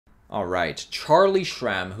All right, Charlie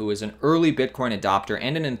Shrem, who is an early Bitcoin adopter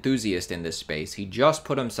and an enthusiast in this space, he just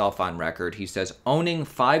put himself on record. He says owning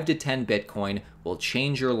 5 to 10 Bitcoin will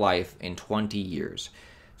change your life in 20 years.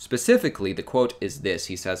 Specifically, the quote is this.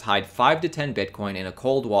 He says, hide 5 to 10 Bitcoin in a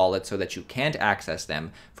cold wallet so that you can't access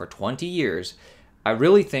them for 20 years. I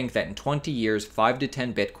really think that in 20 years, 5 to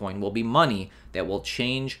 10 Bitcoin will be money that will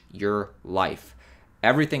change your life.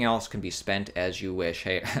 Everything else can be spent as you wish.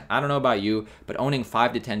 Hey, I don't know about you, but owning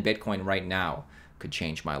 5 to 10 Bitcoin right now could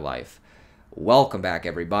change my life. Welcome back,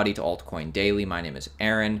 everybody, to Altcoin Daily. My name is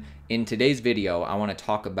Aaron. In today's video, I want to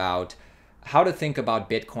talk about how to think about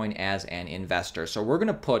Bitcoin as an investor. So we're going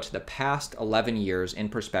to put the past 11 years in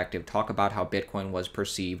perspective, talk about how Bitcoin was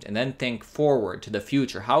perceived, and then think forward to the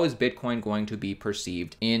future. How is Bitcoin going to be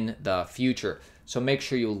perceived in the future? So make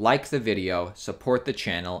sure you like the video, support the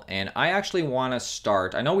channel, and I actually want to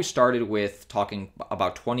start. I know we started with talking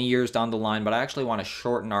about 20 years down the line, but I actually want to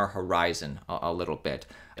shorten our horizon a little bit.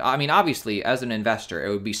 I mean, obviously, as an investor, it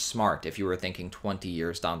would be smart if you were thinking 20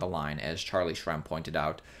 years down the line, as Charlie Shrem pointed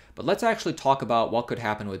out. But let's actually talk about what could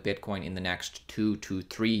happen with Bitcoin in the next 2 to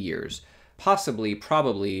 3 years. Possibly,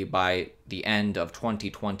 probably by the end of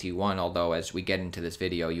 2021, although as we get into this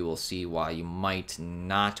video, you will see why you might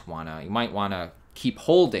not want to. You might want to keep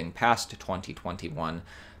holding past 2021.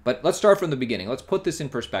 But let's start from the beginning. Let's put this in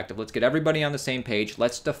perspective. Let's get everybody on the same page.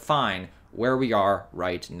 Let's define where we are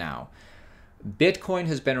right now. Bitcoin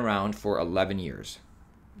has been around for 11 years.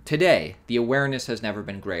 Today, the awareness has never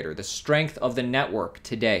been greater. The strength of the network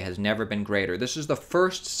today has never been greater. This is the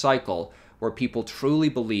first cycle where people truly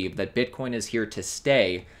believe that Bitcoin is here to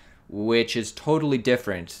stay, which is totally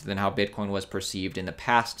different than how Bitcoin was perceived in the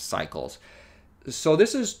past cycles. So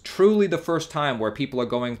this is truly the first time where people are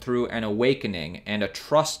going through an awakening and a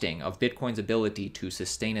trusting of Bitcoin's ability to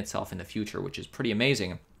sustain itself in the future, which is pretty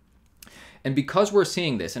amazing. And because we're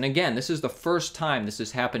seeing this, and again, this is the first time this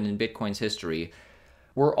has happened in Bitcoin's history,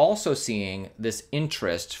 we're also seeing this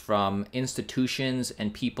interest from institutions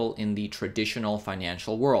and people in the traditional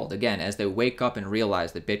financial world. Again, as they wake up and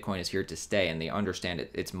realize that Bitcoin is here to stay and they understand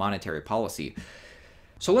its monetary policy.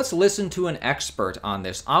 So let's listen to an expert on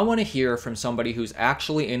this. I want to hear from somebody who's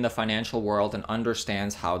actually in the financial world and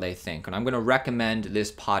understands how they think. And I'm going to recommend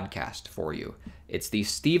this podcast for you. It's the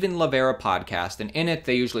Stephen Livera podcast, and in it,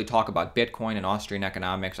 they usually talk about Bitcoin and Austrian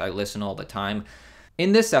economics. I listen all the time.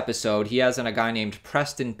 In this episode, he has a guy named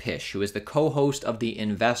Preston Pysh, who is the co-host of the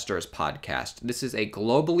Investors podcast. This is a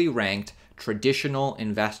globally ranked traditional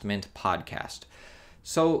investment podcast.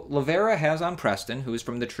 So Livera has on Preston, who is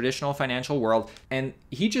from the traditional financial world, and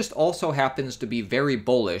he just also happens to be very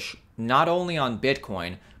bullish, not only on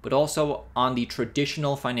Bitcoin, but also on the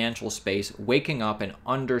traditional financial space, waking up and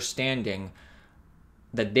understanding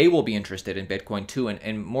that they will be interested in Bitcoin too,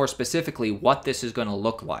 and more specifically, what this is going to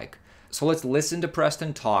look like. So let's listen to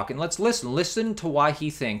Preston talk, and let's listen to why he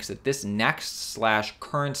thinks that this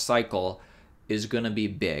next/current cycle is going to be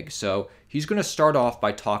big. So he's going to start off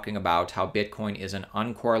by talking about how Bitcoin is an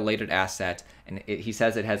uncorrelated asset, and he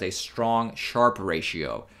says it has a strong Sharpe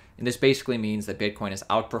ratio. And this basically means that Bitcoin has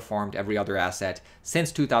outperformed every other asset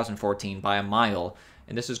since 2014 by a mile,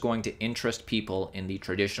 and this is going to interest people in the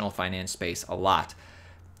traditional finance space a lot.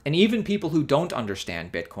 And even people who don't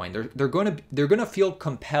understand Bitcoin, they're going to feel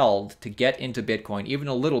compelled to get into Bitcoin even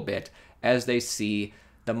a little bit as they see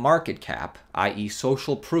the market cap, i.e.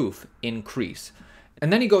 social proof, increase.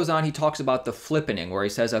 And then he goes on, he talks about the flippening, where he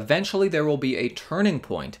says eventually there will be a turning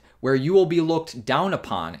point where you will be looked down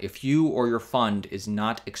upon if you or your fund is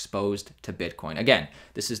not exposed to Bitcoin. Again,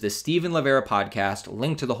 this is the Stephen Livera podcast.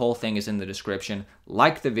 Link to the whole thing is in the description.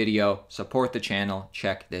 Like the video, support the channel,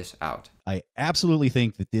 check this out. I absolutely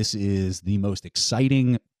think that this is the most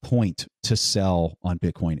exciting point to sell on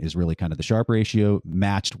Bitcoin, is really kind of the Sharpe ratio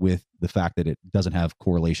matched with the fact that it doesn't have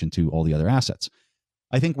correlation to all the other assets.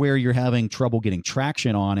 I think where you're having trouble getting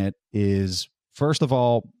traction on it is, first of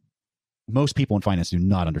all, most people in finance do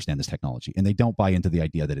not understand this technology, and they don't buy into the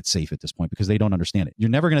idea that it's safe at this point because they don't understand it. You're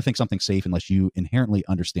never going to think something's safe unless you inherently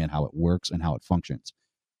understand how it works and how it functions.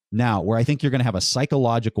 Now, where I think you're going to have a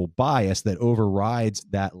psychological bias that overrides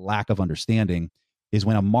that lack of understanding is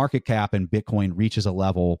when a market cap in Bitcoin reaches a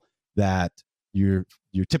level that your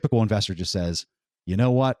typical investor just says, you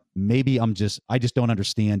know what, maybe I just don't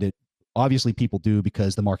understand it. Obviously, people do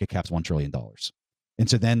because the market cap's $1 trillion. And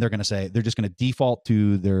so then they're going to say, they're just going to default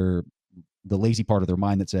to the lazy part of their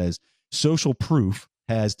mind that says social proof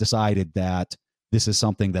has decided that this is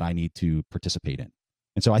something that I need to participate in.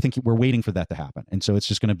 And so I think we're waiting for that to happen. And so it's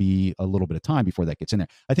just going to be a little bit of time before that gets in there.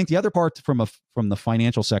 I think the other part from the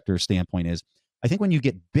financial sector standpoint is, I think when you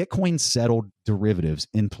get Bitcoin settled derivatives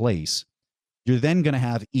in place, You're then going to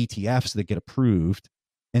have ETFs that get approved.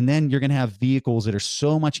 And then you're going to have vehicles that are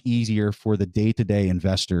so much easier for the day-to-day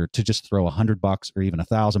investor to just throw $100 or even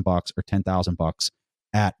 $1,000 or $10,000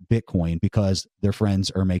 at Bitcoin because their friends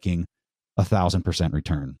are making 1,000%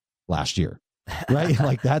 return last year, right?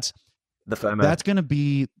 Like that's the FOMO. That's going to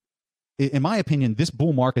be, in my opinion, this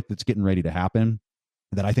bull market that's getting ready to happen,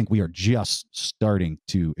 that I think we are just starting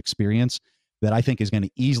to experience, that I think is going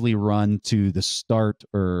to easily run to the start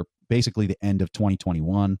or basically the end of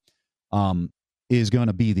 2021. Is going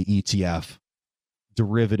to be the ETF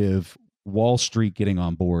derivative Wall Street getting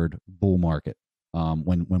on board bull market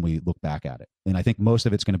when we look back at it. And I think most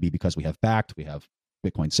of it's going to be because we have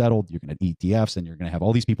Bitcoin settled, you're going to ETFs, and you're going to have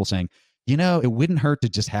all these people saying, it wouldn't hurt to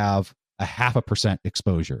just have a 0.5%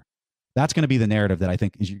 exposure. That's going to be the narrative that I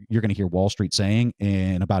think you're going to hear Wall Street saying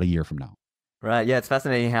in about a year from now. Right. Yeah, it's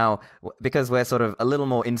fascinating how, because we're sort of a little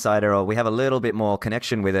more insider, or we have a little bit more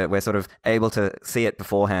connection with it, we're sort of able to see it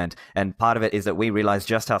beforehand. And part of it is that we realize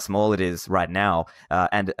just how small it is right now.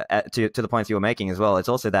 And to the points you were making as well, it's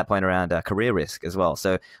also that point around career risk as well.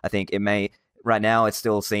 So I think right now it's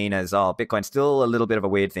still seen as, Bitcoin's still a little bit of a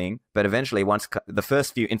weird thing. But eventually, once the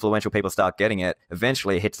first few influential people start getting it,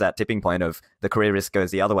 eventually it hits that tipping point of the career risk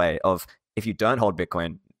goes the other way of, if you don't hold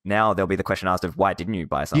Bitcoin, now there'll be the question asked of why didn't you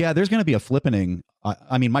buy something? Yeah, there's going to be a flippening.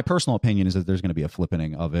 I mean, my personal opinion is that there's going to be a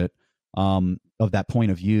flippening of it, of that point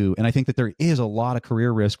of view. And I think that there is a lot of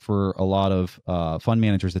career risk for a lot of fund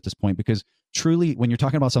managers at this point, because truly, when you're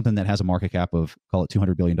talking about something that has a market cap of, call it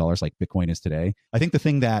 $200 billion like Bitcoin is today, I think the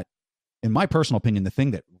thing that, in my personal opinion, the thing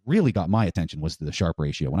that really got my attention was the Sharpe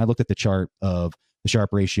ratio. When I looked at the chart of the Sharpe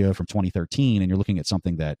ratio from 2013, and you're looking at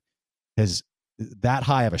something that has that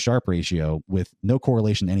high of a Sharpe ratio with no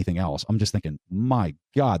correlation to anything else, I'm just thinking, my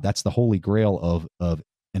God, that's the holy grail of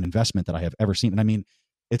an investment that I have ever seen. And I mean,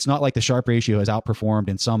 it's not like the Sharpe ratio has outperformed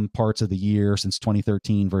in some parts of the year since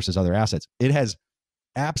 2013 versus other assets. It has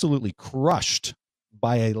absolutely crushed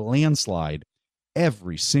by a landslide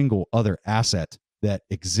every single other asset that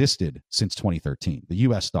existed since 2013. The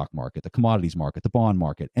US stock market, the commodities market, the bond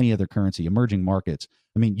market, any other currency, emerging markets.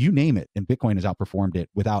 I mean, you name it, and Bitcoin has outperformed it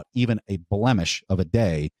without even a blemish of a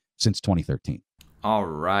day since 2013. All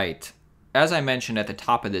right. As I mentioned at the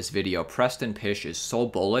top of this video, Preston Pysh is so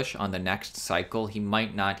bullish on the next cycle, he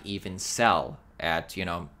might not even sell at,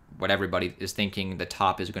 what everybody is thinking the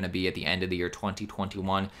top is going to be at the end of the year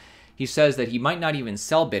 2021. He says that he might not even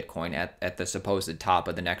sell Bitcoin at the supposed top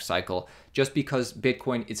of the next cycle, just because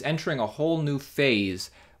Bitcoin is entering a whole new phase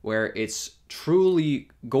where it's truly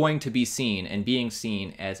going to be seen and being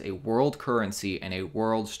seen as a world currency and a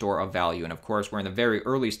world store of value. And of course, we're in the very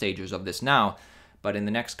early stages of this now, but in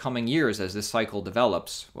the next coming years, as this cycle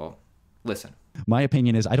develops, well, listen. My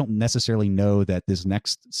opinion is I don't necessarily know that this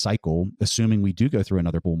next cycle, assuming we do go through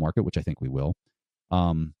another bull market, which I think we will,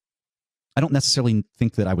 I don't necessarily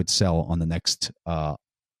think that I would sell on the next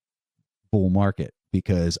bull market,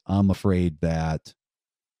 because I'm afraid that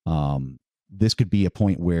this could be a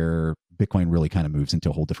point where Bitcoin really kind of moves into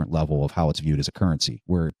a whole different level of how it's viewed as a currency.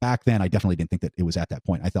 Where back then, I definitely didn't think that it was at that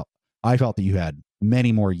point. I felt that you had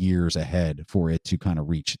many more years ahead for it to kind of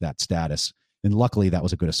reach that status. And luckily, that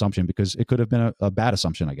was a good assumption, because it could have been a bad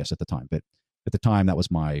assumption, I guess, at the time. But at the time, that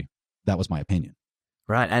was my opinion.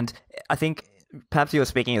 Right, and I think perhaps you were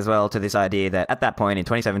speaking as well to this idea that at that point in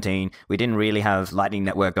 2017, we didn't really have Lightning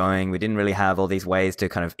Network going. We didn't really have all these ways to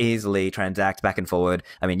kind of easily transact back and forward.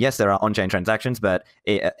 I mean, yes, there are on-chain transactions, but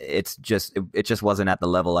it just wasn't at the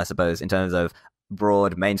level, I suppose, in terms of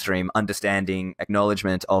broad mainstream understanding,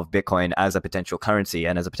 acknowledgement of Bitcoin as a potential currency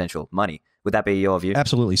and as a potential money. Would that be your view?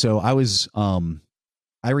 Absolutely. So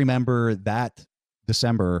I remember that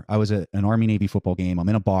December, I was at an Army-Navy football game. I'm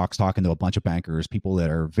in a box talking to a bunch of bankers, people that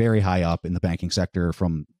are very high up in the banking sector.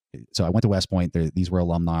 So I went to West Point. These were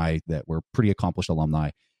alumni that were pretty accomplished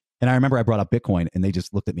alumni. And I remember I brought up Bitcoin, and they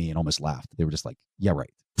just looked at me and almost laughed. They were just like, yeah,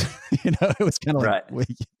 right. It was kind of like, right.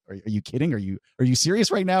 Wait, are you kidding? Are you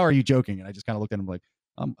serious right now? Or are you joking? And I just kind of looked at them like,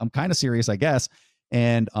 I'm kind of serious, I guess.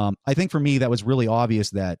 And I think for me, that was really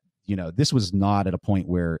obvious that, this was not at a point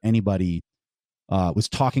where anybody was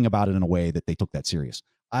talking about it in a way that they took that serious.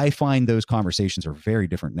 I find those conversations are very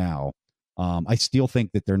different now. I still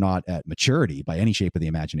think that they're not at maturity by any shape of the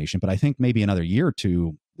imagination, but I think maybe another year or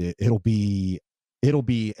two, it'll be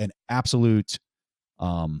an absolute,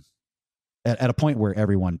 at a point where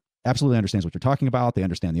everyone absolutely understands what you're talking about. They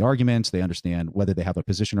understand the arguments. They understand whether they have a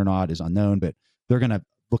position or not is unknown, but they're going to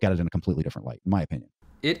look at it in a completely different light, in my opinion.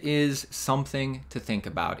 It is something to think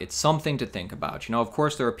about. It's something to think about. Of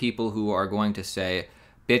course, there are people who are going to say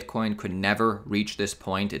Bitcoin could never reach this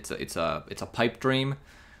point. It's a pipe dream.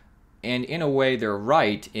 And in a way, they're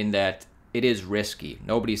right in that it is risky.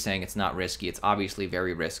 Nobody's saying it's not risky. It's obviously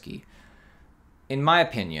very risky. In my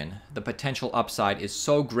opinion, the potential upside is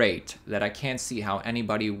so great that I can't see how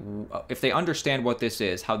anybody, if they understand what this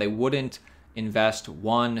is, how they wouldn't invest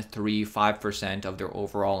 1, 3, 5% of their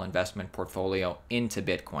overall investment portfolio into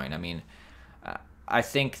Bitcoin. I mean, I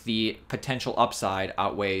think the potential upside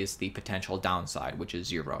outweighs the potential downside, which is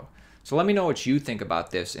 0. So let me know what you think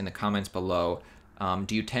about this in the comments below.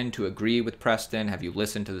 Do you tend to agree with Preston? Have you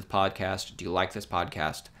listened to this podcast? Do you like this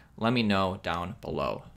podcast? Let me know down below.